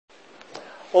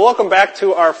Well, welcome back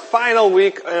to our final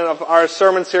week of our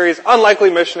sermon series,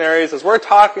 Unlikely Missionaries, as we're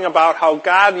talking about how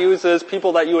God uses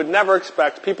people that you would never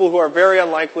expect, people who are very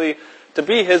unlikely, to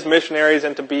be His missionaries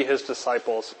and to be His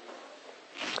disciples.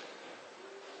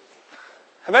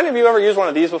 Have any of you ever used one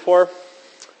of these before?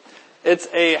 It's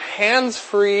a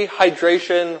hands-free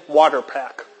hydration water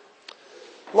pack.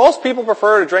 Most people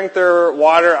prefer to drink their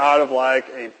water out of like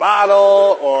a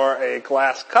bottle or a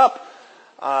glass cup,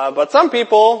 but some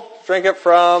people drink it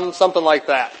from something like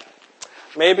that.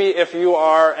 Maybe if you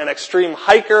are an extreme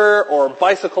hiker or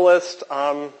bicyclist,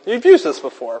 you've used this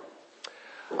before.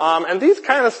 And these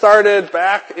kind of started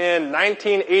back in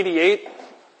 1988.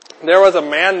 There was a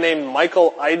man named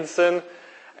Michael Eidson,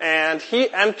 and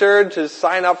he entered to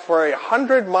sign up for a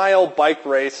 100-mile bike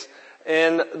race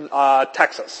in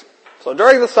Texas. So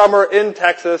during the summer in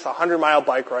Texas, a 100-mile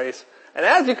bike race. And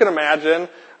as you can imagine,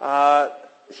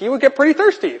 he would get pretty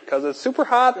thirsty because it's super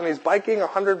hot and he's biking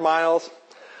 100 miles.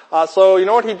 So you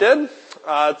know what he did?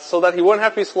 So that he wouldn't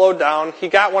have to be slowed down, he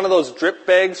got one of those drip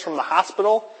bags from the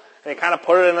hospital and he kind of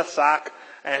put it in a sock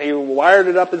and he wired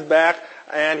it up his back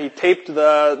and he taped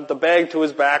the bag to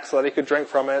his back so that he could drink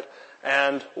from it.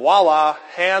 And voila,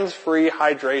 hands-free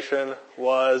hydration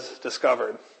was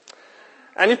discovered.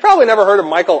 And you've probably never heard of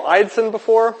Michael Eidson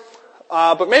before,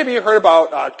 but maybe you heard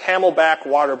about Camelback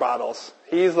water bottles.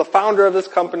 He's the founder of this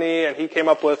company, and he came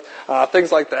up with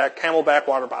things like that, Camelback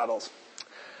water bottles.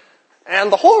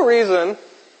 And the whole reason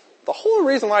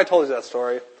why I told you that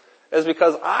story is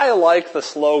because I like the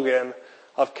slogan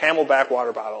of Camelback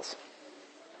water bottles.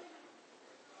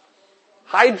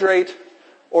 Hydrate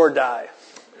or die.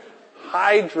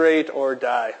 Hydrate or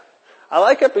die. I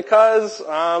like it because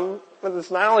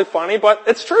it's not only funny, but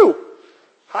it's true.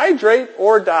 Hydrate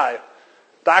or die.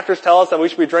 Doctors tell us that we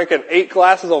should be drinking 8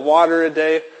 glasses of water a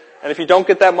day, and if you don't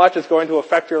get that much, it's going to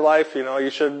affect your life. You know,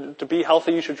 to be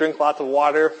healthy, you should drink lots of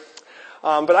water.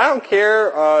 But I don't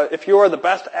care if you are the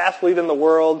best athlete in the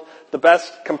world, the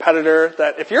best competitor,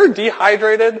 that if you're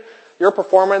dehydrated, your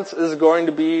performance is going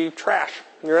to be trash.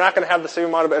 You're not going to have the same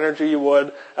amount of energy you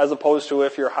would as opposed to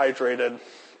if you're hydrated.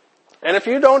 And if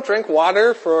you don't drink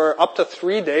water for up to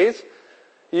 3 days,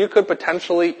 you could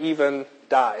potentially even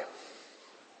die.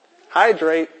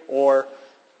 Hydrate or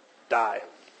die.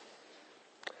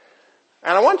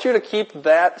 And I want you to keep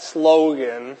that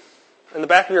slogan in the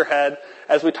back of your head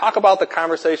as we talk about the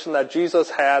conversation that Jesus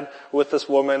had with this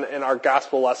woman in our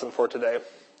gospel lesson for today.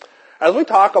 As we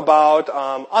talk about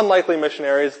unlikely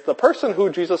missionaries, the person who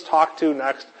Jesus talked to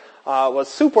next was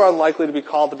super unlikely to be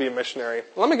called to be a missionary.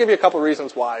 Let me give you a couple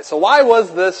reasons why. So why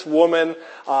was this woman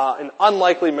an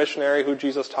unlikely missionary who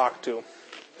Jesus talked to?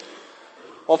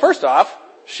 Well, first off,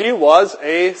 she was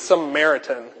a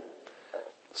Samaritan.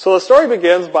 So the story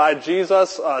begins by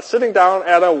Jesus sitting down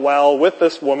at a well with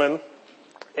this woman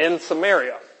in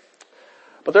Samaria.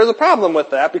 But there's a problem with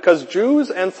that because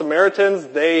Jews and Samaritans,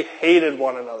 they hated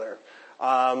one another.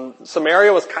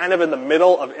 Samaria was kind of in the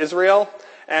middle of Israel,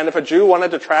 and if a Jew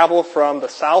wanted to travel from the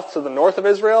south to the north of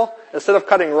Israel, instead of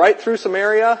cutting right through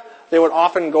Samaria, they would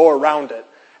often go around it,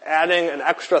 adding an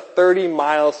extra 30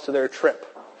 miles to their trip.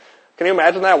 Can you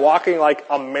imagine that, walking like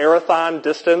a marathon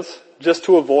distance just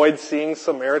to avoid seeing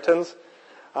Samaritans?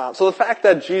 So the fact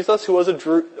that Jesus, who was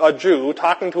a Jew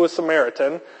talking to a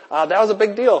Samaritan, that was a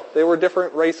big deal. They were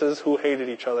different races who hated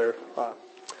each other.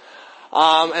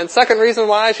 And second reason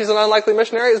why she's an unlikely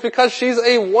missionary is because she's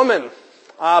a woman.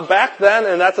 Back then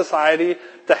in that society,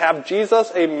 to have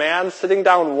Jesus, a man, sitting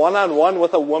down one-on-one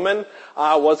with a woman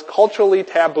was culturally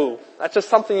taboo. That's just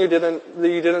something you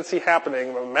didn't see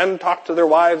happening. Men talked to their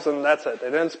wives and that's it.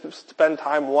 They didn't spend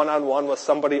time one-on-one with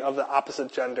somebody of the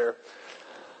opposite gender.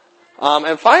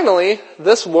 And finally,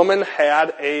 this woman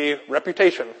had a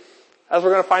reputation. As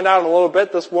we're going to find out in a little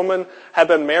bit, this woman had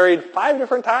been married 5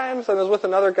 different times and was with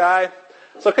another guy.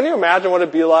 So can you imagine what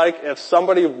it'd be like if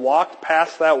somebody walked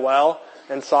past that well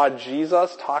and saw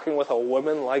Jesus talking with a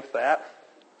woman like that?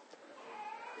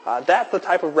 That's the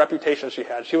type of reputation she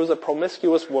had. She was a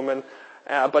promiscuous woman.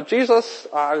 But Jesus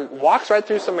walks right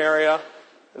through Samaria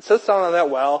and sits down on that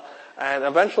well, and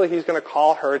eventually he's going to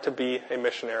call her to be a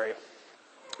missionary.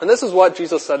 And this is what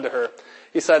Jesus said to her.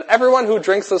 He said, "Everyone who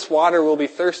drinks this water will be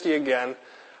thirsty again,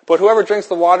 but whoever drinks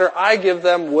the water I give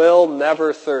them will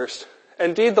never thirst.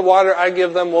 Indeed, the water I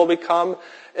give them will become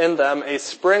in them a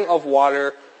spring of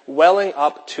water welling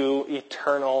up to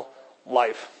eternal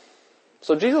life."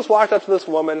 So Jesus walked up to this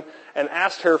woman and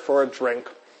asked her for a drink.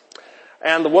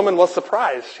 And the woman was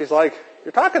surprised. She's like,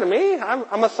 "You're talking to me?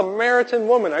 I'm a Samaritan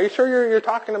woman. Are you sure you're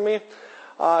talking to me?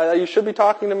 You should be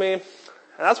talking to me."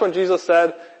 And that's when Jesus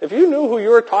said, "If you knew who you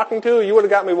were talking to, you would have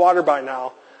got me water by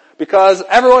now. Because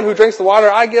everyone who drinks the water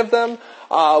I give them,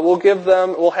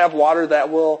 will have water that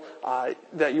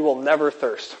you will never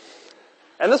thirst.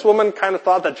 And this woman kind of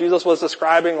thought that Jesus was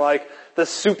describing like this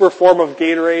super form of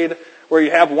Gatorade where you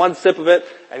have one sip of it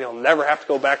and you'll never have to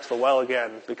go back to the well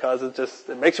again because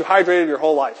it makes you hydrated your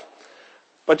whole life.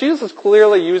 But Jesus is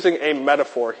clearly using a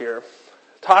metaphor here,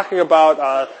 talking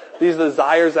about these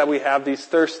desires that we have, these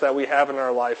thirsts that we have in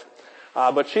our life.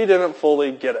 But she didn't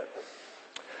fully get it.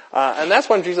 And that's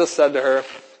when Jesus said to her,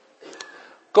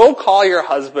 "Go call your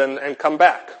husband and come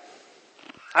back."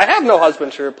 "I have no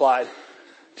husband," she replied.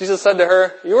 Jesus said to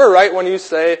her, "You are right when you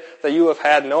say that you have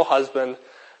had no husband.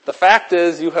 The fact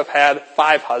is you have had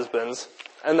 5 husbands,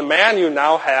 and the man you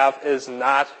now have is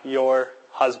not your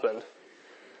husband."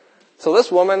 So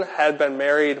this woman had been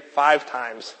married 5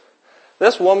 times.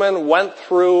 This woman went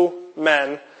through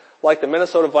men like the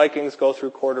Minnesota Vikings go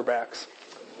through quarterbacks.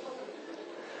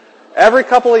 Every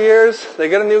couple of years, they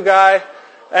get a new guy,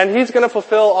 and he's going to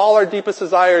fulfill all our deepest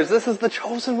desires. This is the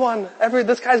chosen one.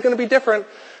 This guy's going to be different.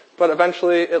 But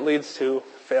eventually, it leads to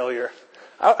failure.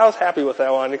 I was happy with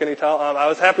that one. Can you tell? I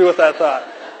was happy with that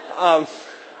thought.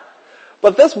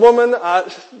 But this woman,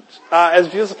 as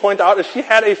Jesus pointed out, she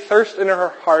had a thirst in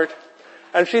her heart,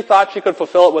 and she thought she could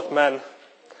fulfill it with men.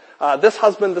 This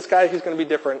husband, this guy, he's going to be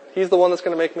different. He's the one that's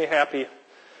going to make me happy.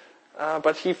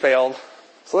 But he failed.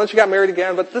 So then she got married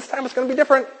again, but this time it's going to be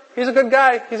different. He's a good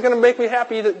guy. He's going to make me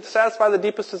happy to satisfy the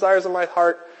deepest desires of my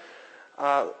heart.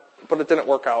 But it didn't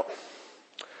work out.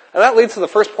 And that leads to the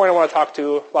first point I want to talk to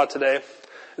you about today,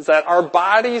 is that our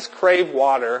bodies crave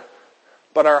water,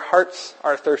 but our hearts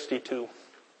are thirsty too.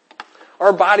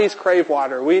 Our bodies crave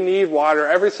water. We need water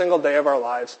every single day of our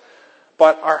lives,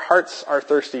 but our hearts are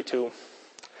thirsty too.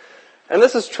 And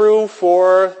this is true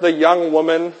for the young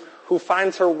woman who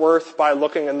finds her worth by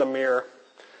looking in the mirror.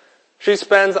 She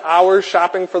spends hours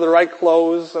shopping for the right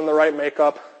clothes and the right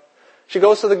makeup. She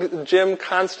goes to the gym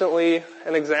constantly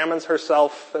and examines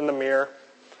herself in the mirror.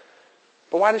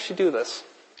 But why does she do this?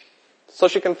 So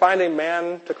she can find a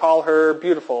man to call her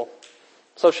beautiful.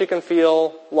 So she can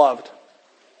feel loved.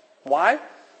 Why?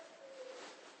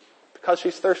 Because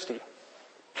she's thirsty.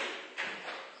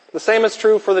 The same is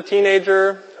true for the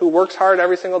teenager who works hard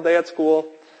every single day at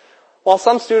school. While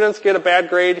some students get a bad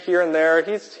grade here and there,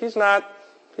 he's not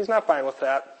fine with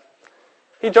that.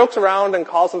 He jokes around and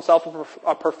calls himself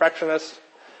a perfectionist,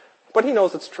 but he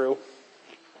knows it's true.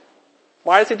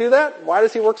 Why does he do that? Why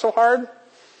does he work so hard?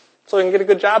 So he can get a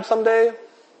good job someday?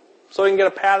 So he can get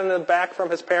a pat on the back from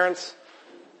his parents?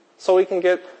 So he can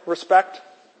get respect?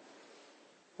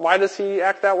 Why does he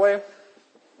act that way?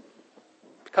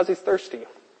 Because he's thirsty.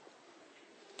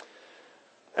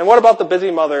 And what about the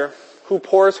busy mother who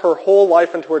pours her whole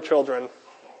life into her children?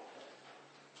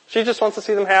 She just wants to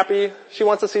see them happy. She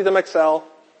wants to see them excel.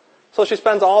 So she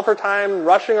spends all of her time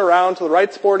rushing around to the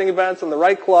right sporting events and the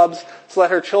right clubs so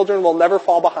that her children will never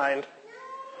fall behind.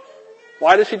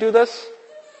 Why does she do this?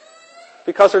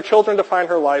 Because her children define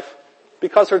her life.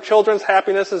 Because her children's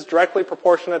happiness is directly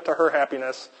proportionate to her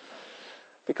happiness.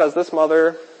 Because this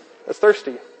mother is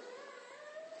thirsty.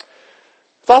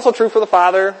 It's also true for the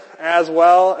father, as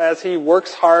well as he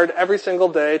works hard every single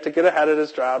day to get ahead at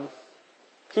his job.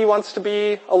 He wants to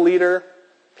be a leader.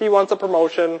 He wants a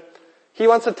promotion. He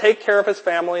wants to take care of his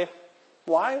family.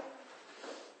 Why?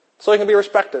 So he can be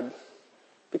respected.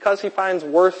 Because he finds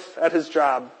worth at his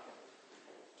job.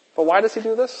 But why does he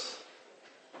do this?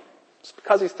 It's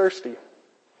because he's thirsty.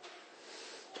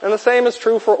 And the same is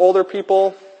true for older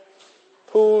people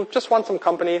who just want some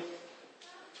company.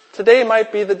 Today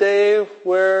might be the day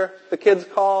where the kids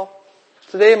call.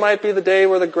 Today might be the day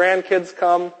where the grandkids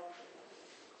come.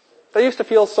 They used to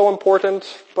feel so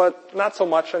important, but not so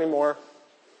much anymore.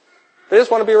 They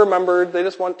just want to be remembered. They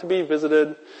just want to be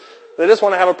visited. They just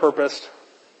want to have a purpose.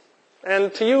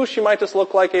 And to you, she might just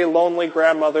look like a lonely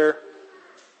grandmother,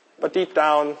 but deep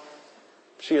down,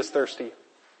 she is thirsty.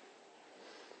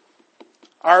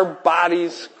 Our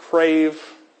bodies crave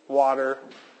water,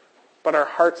 but our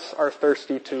hearts are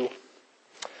thirsty too.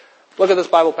 Look at this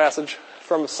Bible passage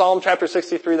from Psalm chapter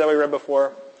 63 that we read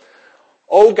before.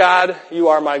 O God, you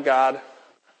are my God.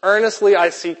 Earnestly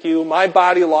I seek you. My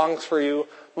body longs for you.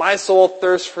 My soul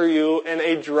thirsts for you in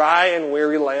a dry and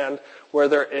weary land where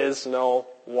there is no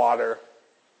water.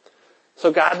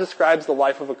 So God describes the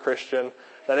life of a Christian,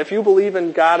 that if you believe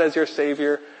in God as your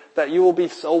Savior, that you will be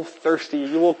so thirsty,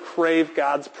 you will crave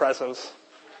God's presence.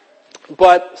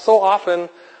 But so often,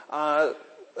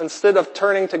 instead of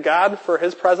turning to God for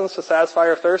His presence to satisfy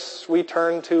our thirsts, we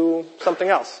turn to something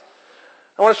else.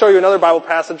 I want to show you another Bible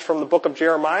passage from the book of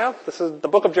Jeremiah. The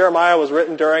book of Jeremiah was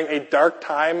written during a dark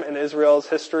time in Israel's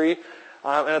history.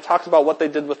 and it talks about what they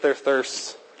did with their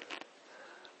thirsts.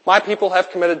 My people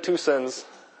have committed 2 sins.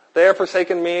 They have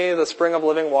forsaken me, the spring of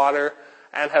living water,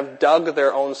 and have dug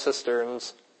their own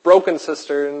cisterns, broken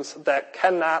cisterns that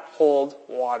cannot hold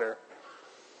water.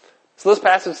 So this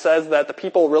passage says that the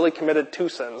people really committed 2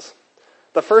 sins.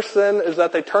 The first sin is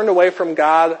that they turned away from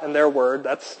God and their word.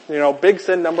 That's, big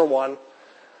sin number 1.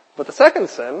 But the second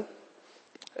sin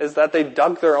is that they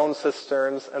dug their own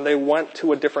cisterns and they went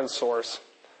to a different source.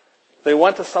 They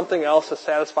went to something else to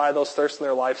satisfy those thirsts in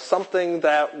their life, something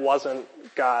that wasn't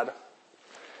God.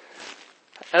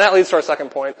 And that leads to our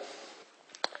second point.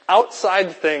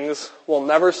 Outside things will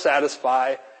never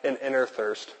satisfy an inner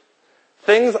thirst.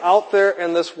 Things out there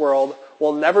in this world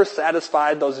will never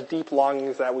satisfy those deep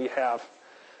longings that we have.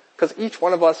 Because each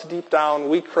one of us, deep down,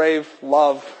 we crave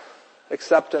love,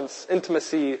 acceptance,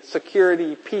 intimacy,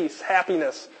 security, peace,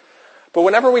 happiness. But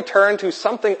whenever we turn to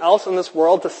something else in this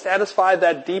world to satisfy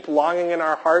that deep longing in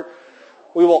our heart,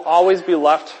 we will always be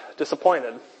left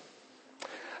disappointed.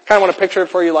 I kind of want to picture it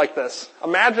for you like this.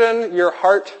 Imagine your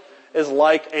heart is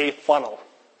like a funnel.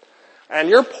 And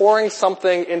you're pouring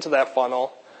something into that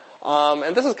funnel.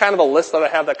 And this is kind of a list that I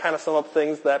have that kind of sum up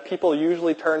things that people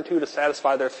usually turn to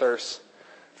satisfy their thirsts.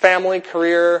 Family,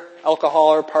 career, alcohol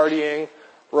or partying,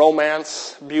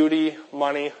 romance, beauty,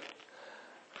 money.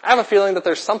 I have a feeling that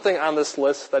there's something on this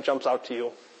list that jumps out to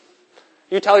you.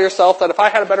 You tell yourself that if I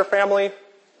had a better family,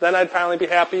 then I'd finally be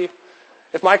happy.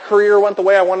 If my career went the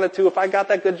way I wanted it to, if I got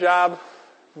that good job,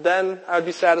 then I would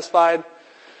be satisfied.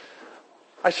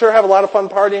 I sure have a lot of fun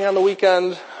partying on the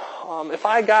weekend. If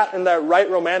I got in that right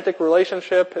romantic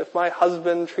relationship, if my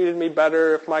husband treated me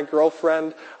better, if my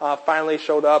girlfriend finally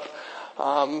showed up,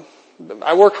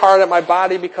 I work hard at my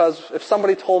body because if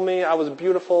somebody told me I was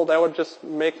beautiful, that would just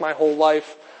make my whole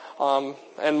life.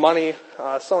 And money,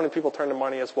 so many people turn to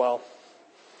money as well.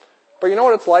 But you know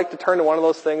what it's like to turn to one of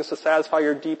those things to satisfy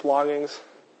your deep longings?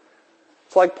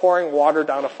 It's like pouring water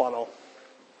down a funnel.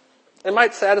 It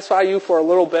might satisfy you for a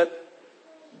little bit,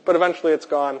 but eventually it's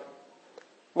gone.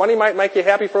 Money might make you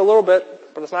happy for a little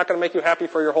bit, but it's not going to make you happy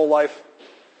for your whole life.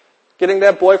 Getting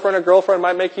that boyfriend or girlfriend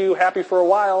might make you happy for a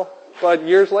while, but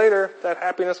years later, that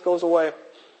happiness goes away.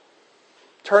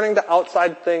 Turning to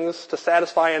outside things to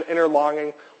satisfy an inner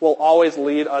longing will always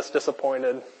lead us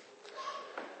disappointed.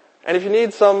 And if you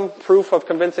need some proof of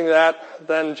convincing that,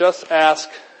 then just ask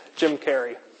Jim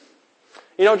Carrey.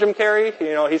 You know Jim Carrey?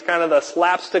 He's kind of the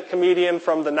slapstick comedian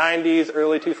from the 90s,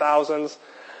 early 2000s.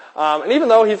 And even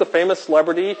though he's a famous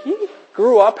celebrity, he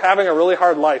grew up having a really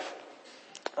hard life.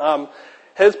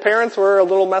 His parents were a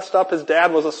little messed up. His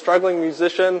dad was a struggling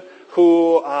musician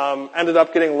who ended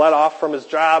up getting let off from his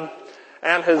job.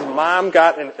 And his mom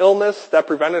got an illness that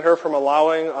prevented her from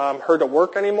allowing her to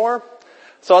work anymore.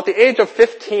 So at the age of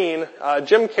 15,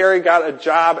 Jim Carrey got a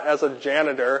job as a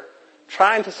janitor,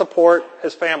 trying to support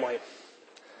his family.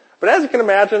 But as you can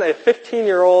imagine, a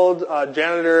 15-year-old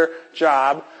janitor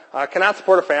job cannot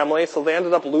support a family, so they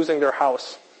ended up losing their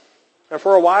house. And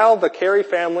for a while, the Carrey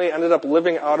family ended up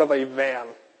living out of a van.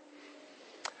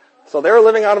 So they were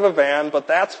living out of a van, but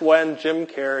that's when Jim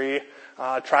Carrey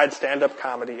tried stand-up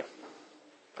comedy.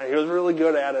 And he was really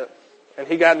good at it. And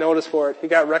he got noticed for it. He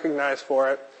got recognized for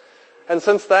it. And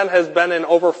since then has been in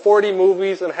over 40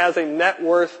 movies and has a net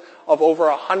worth of over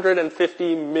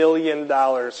 $150 million.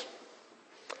 So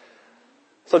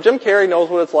Jim Carrey knows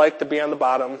what it's like to be on the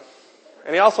bottom.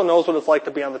 And he also knows what it's like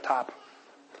to be on the top.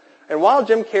 And while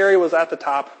Jim Carrey was at the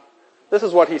top, this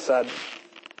is what he said.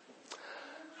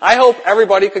 I hope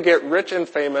everybody could get rich and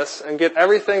famous and get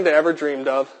everything they ever dreamed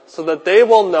of so that they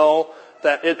will know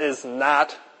that it is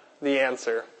not the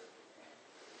answer.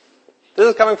 This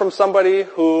is coming from somebody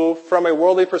who, from a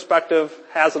worldly perspective,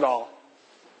 has it all.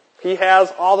 He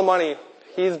has all the money.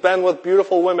 He's been with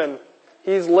beautiful women.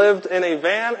 He's lived in a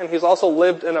van and he's also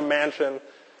lived in a mansion.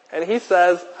 And he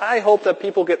says, I hope that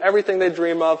people get everything they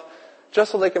dream of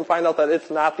just so they can find out that it's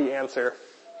not the answer.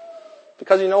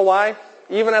 Because you know why?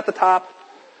 Even at the top,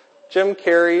 Jim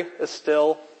Carrey is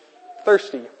still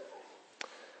thirsty.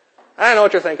 I know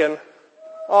what you're thinking.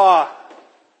 Oh,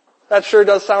 that sure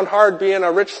does sound hard being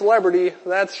a rich celebrity.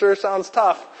 That sure sounds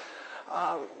tough.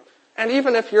 And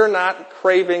even if you're not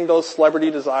craving those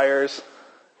celebrity desires,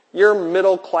 your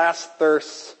middle class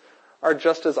thirsts are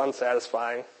just as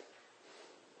unsatisfying.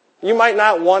 You might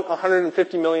not want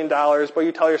 $150 million, but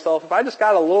you tell yourself, if I just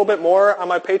got a little bit more on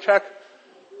my paycheck,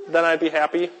 then I'd be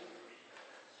happy.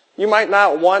 You might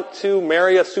not want to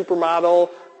marry a supermodel,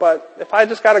 but if I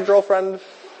just got a girlfriend,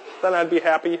 then I'd be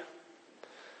happy.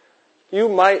 You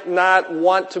might not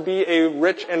want to be a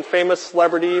rich and famous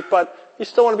celebrity, but you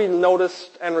still want to be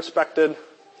noticed and respected.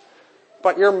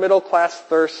 But your middle class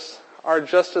thirsts are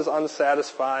just as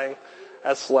unsatisfying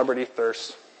as celebrity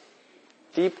thirst.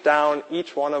 Deep down,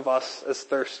 each one of us is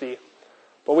thirsty.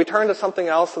 But we turn to something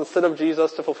else instead of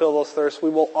Jesus to fulfill those thirsts, we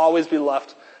will always be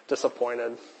left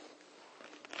disappointed.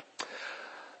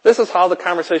 This is how the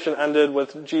conversation ended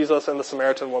with Jesus and the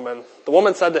Samaritan woman. The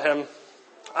woman said to him,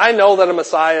 "I know that a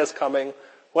Messiah is coming.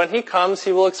 When he comes,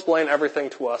 he will explain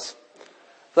everything to us."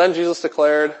 Then Jesus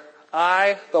declared,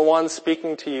 "I, the one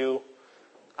speaking to you,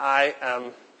 I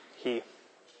am he."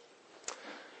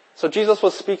 So Jesus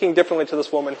was speaking differently to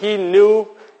this woman. He knew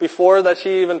before that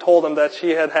she even told him that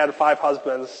she had had 5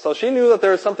 husbands. So she knew that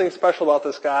there was something special about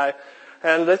this guy.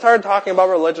 And they started talking about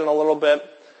religion a little bit.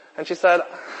 And she said,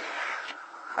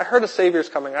 "I heard a Savior's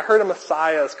coming. I heard a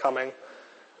Messiah is coming."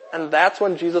 And that's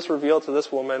when Jesus revealed to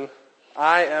this woman,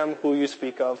 "I am who you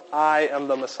speak of. I am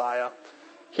the Messiah."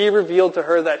 He revealed to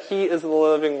her that he is the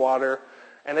living water,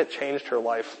 and it changed her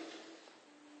life.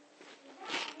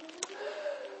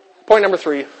 Point number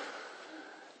 3.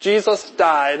 Jesus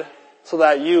died so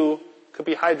that you could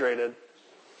be hydrated.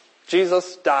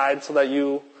 Jesus died so that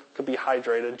you could be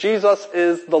hydrated. Jesus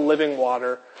is the living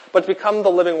water. But to become the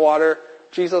living water,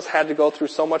 Jesus had to go through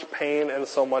so much pain and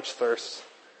so much thirst.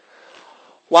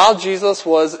 While Jesus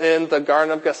was in the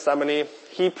Garden of Gethsemane,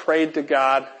 he prayed to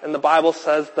God, and the Bible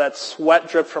says that sweat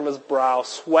dripped from his brow.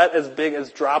 Sweat as big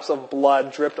as drops of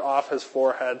blood dripped off his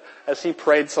forehead as he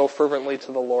prayed so fervently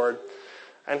to the Lord.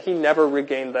 And he never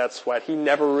regained that sweat. He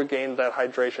never regained that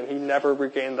hydration. He never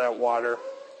regained that water.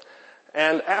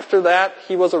 And after that,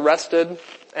 he was arrested,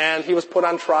 and he was put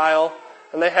on trial,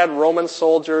 and they had Roman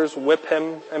soldiers whip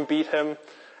him and beat him.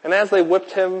 And as they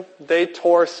whipped him, they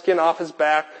tore skin off his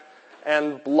back,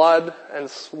 and blood and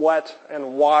sweat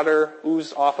and water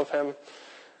oozed off of him.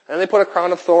 And they put a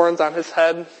crown of thorns on his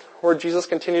head, where Jesus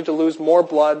continued to lose more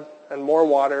blood and more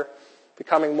water,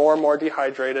 becoming more and more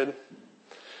dehydrated.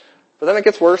 But then it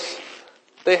gets worse.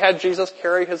 They had Jesus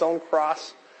carry his own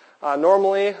cross.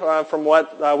 Normally, from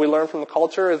what we learn from the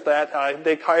culture, is that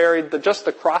they carried just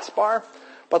the crossbar,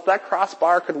 but that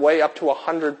crossbar could weigh up to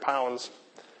 100 pounds.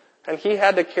 And he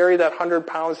had to carry that 100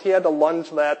 pounds. He had to lunge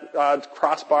that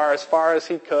crossbar as far as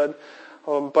he could.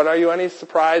 But are you any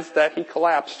surprised that he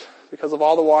collapsed because of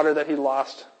all the water that he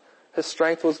lost? His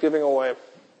strength was giving away.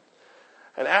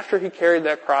 And after he carried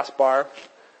that crossbar,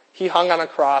 he hung on a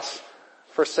cross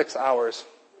for 6 hours.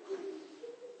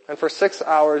 And for 6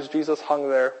 hours, Jesus hung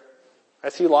there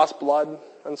as he lost blood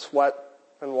and sweat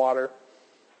and water.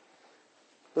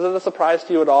 Is it a surprise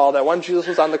to you at all that when Jesus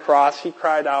was on the cross, he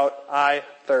cried out, "I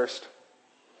thirst"?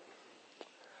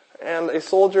 And a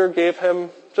soldier gave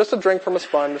him just a drink from a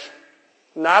sponge,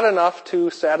 not enough to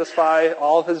satisfy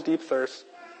all of his deep thirst,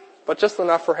 but just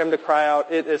enough for him to cry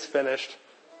out, "It is finished,"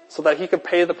 so that he could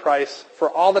pay the price for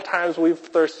all the times we've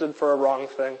thirsted for a wrong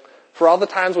thing, for all the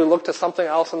times we look to something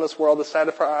else in this world to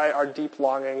satisfy our deep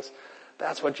longings.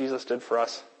 That's what Jesus did for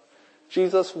us.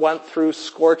 Jesus went through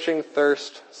scorching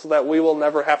thirst so that we will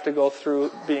never have to go through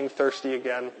being thirsty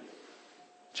again.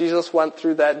 Jesus went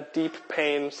through that deep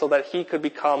pain so that he could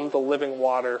become the living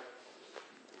water.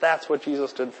 That's what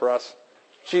Jesus did for us.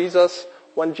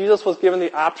 When Jesus was given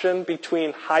the option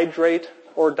between hydrate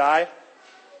or die,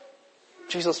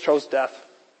 Jesus chose death.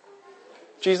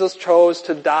 Jesus chose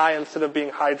to die instead of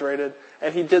being hydrated,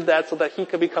 and he did that so that he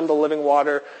could become the living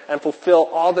water and fulfill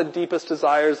all the deepest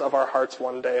desires of our hearts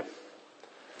one day.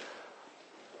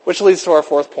 Which leads to our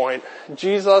 4th point.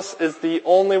 Jesus is the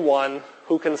only one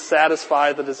who can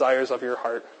satisfy the desires of your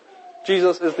heart.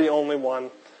 Jesus is the only one.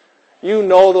 You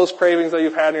know those cravings that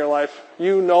you've had in your life.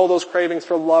 You know those cravings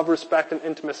for love, respect, and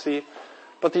intimacy.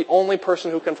 But the only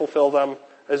person who can fulfill them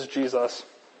is Jesus.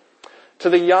 To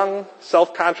the young,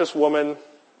 self-conscious woman,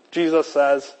 Jesus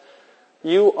says,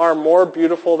 "You are more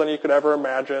beautiful than you could ever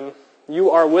imagine.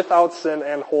 You are without sin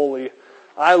and holy.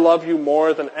 I love you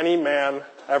more than any man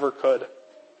ever could."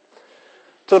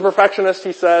 To the perfectionist,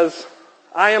 he says,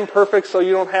 "I am perfect, so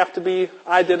you don't have to be.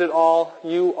 I did it all.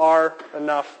 You are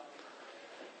enough."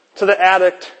 To the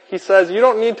addict, he says, "You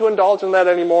don't need to indulge in that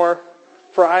anymore,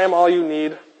 for I am all you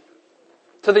need."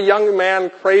 To the young man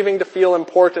craving to feel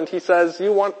important, he says,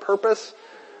 "You want purpose?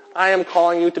 I am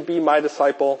calling you to be my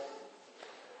disciple."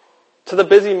 To the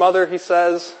busy mother, he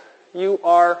says, "You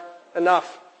are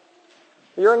enough.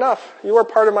 You're enough. You are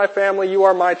part of my family. You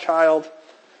are my child."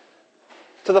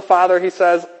 To the father, he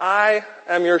says, "I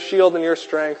am your shield and your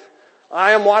strength.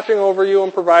 I am watching over you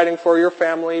and providing for your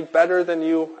family better than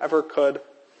you ever could."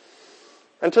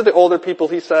 And to the older people,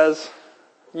 he says,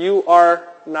 "You are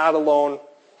not alone.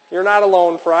 You're not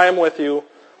alone, for I am with you.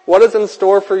 What is in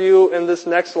store for you in this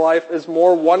next life is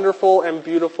more wonderful and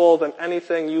beautiful than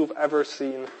anything you've ever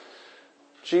seen."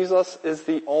 Jesus is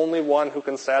the only one who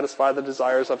can satisfy the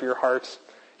desires of your hearts.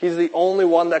 He's the only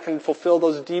one that can fulfill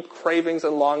those deep cravings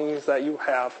and longings that you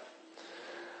have.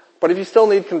 But if you still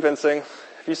need convincing,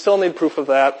 if you still need proof of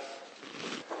that,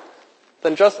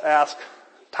 then just ask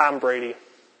Tom Brady.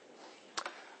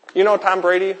 You know Tom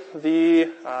Brady,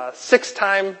 the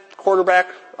 6-time quarterback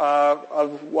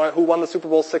who won the Super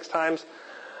Bowl 6 times.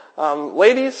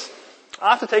 Ladies,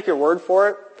 I'll have to take your word for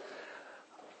it.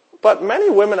 But many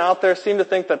women out there seem to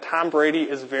think that Tom Brady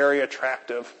is very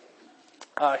attractive.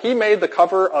 He made the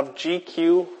cover of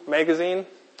GQ magazine.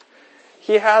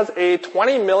 He has a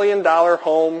 $20 million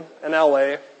home in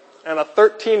LA and a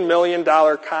 $13 million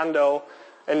condo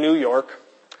in New York.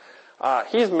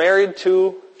 He's married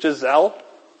to Giselle,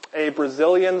 a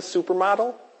Brazilian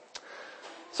supermodel.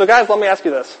 So guys, let me ask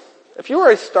you this. If you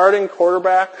were a starting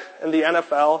quarterback in the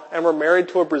NFL and were married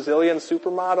to a Brazilian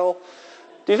supermodel,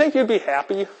 do you think you'd be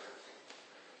happy?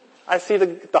 I see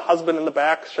the husband in the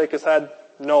back shake his head.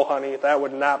 No, honey, that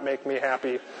would not make me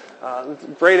happy.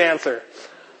 Great answer.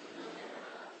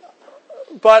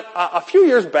 But a few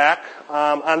years back,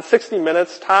 on 60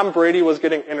 Minutes, Tom Brady was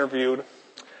getting interviewed.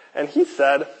 And he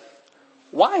said,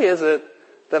 "Why is it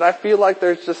that I feel like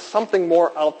there's just something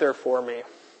more out there for me?"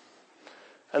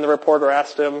 And the reporter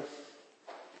asked him,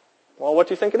 "Well, what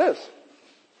do you think it is?"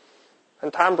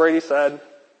 And Tom Brady said,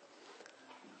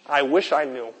 "I wish I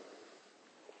knew.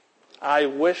 I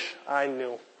wish I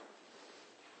knew."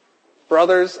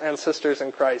 Brothers and sisters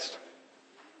in Christ,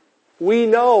 we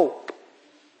know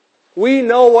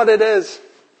what it is.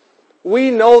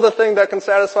 We know the thing that can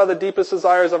satisfy the deepest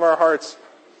desires of our hearts.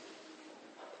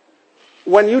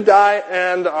 When you die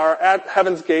and are at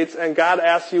heaven's gates and God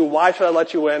asks you, "Why should I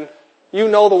let you in?" you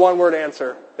know the one-word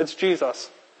answer. It's Jesus.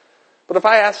 But if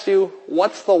I asked you,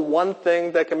 what's the one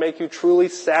thing that can make you truly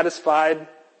satisfied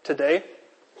today?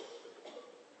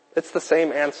 It's the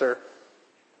same answer.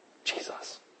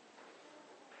 Jesus.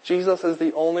 Jesus is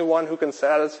the only one who can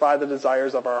satisfy the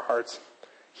desires of our hearts.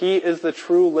 He is the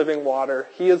true living water.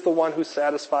 He is the one who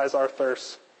satisfies our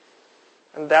thirst.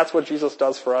 And that's what Jesus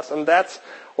does for us. And that's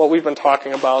what we've been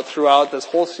talking about throughout this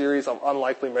whole series of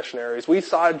Unlikely Missionaries. We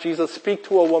saw Jesus speak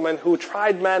to a woman who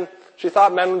tried men. She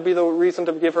thought men would be the reason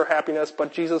to give her happiness,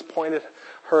 but Jesus pointed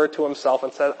her to himself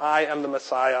and said, "I am the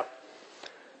Messiah."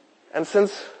 And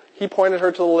since he pointed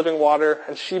her to the living water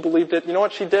and she believed it, you know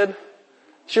what she did?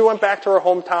 She went back to her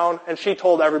hometown and she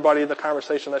told everybody the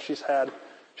conversation that she's had.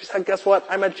 She said, "Guess what?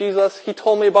 I met Jesus. He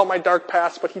told me about my dark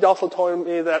past, but he also told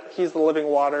me that he's the living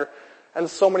water." And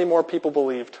so many more people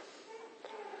believed.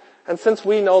 And since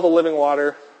we know the living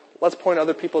water, let's point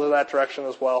other people to that direction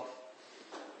as well.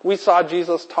 We saw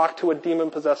Jesus talk to a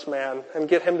demon-possessed man and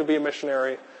get him to be a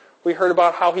missionary. We heard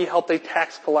about how he helped a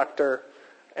tax collector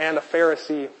and a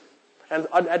Pharisee and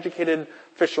uneducated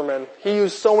fishermen. He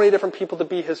used so many different people to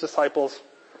be his disciples.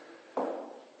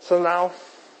 So now,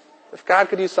 if God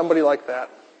could use somebody like that,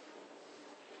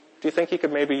 do you think he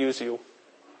could maybe use you?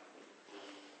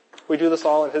 We do this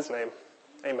all in his name.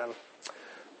 Amen.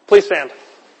 Please stand.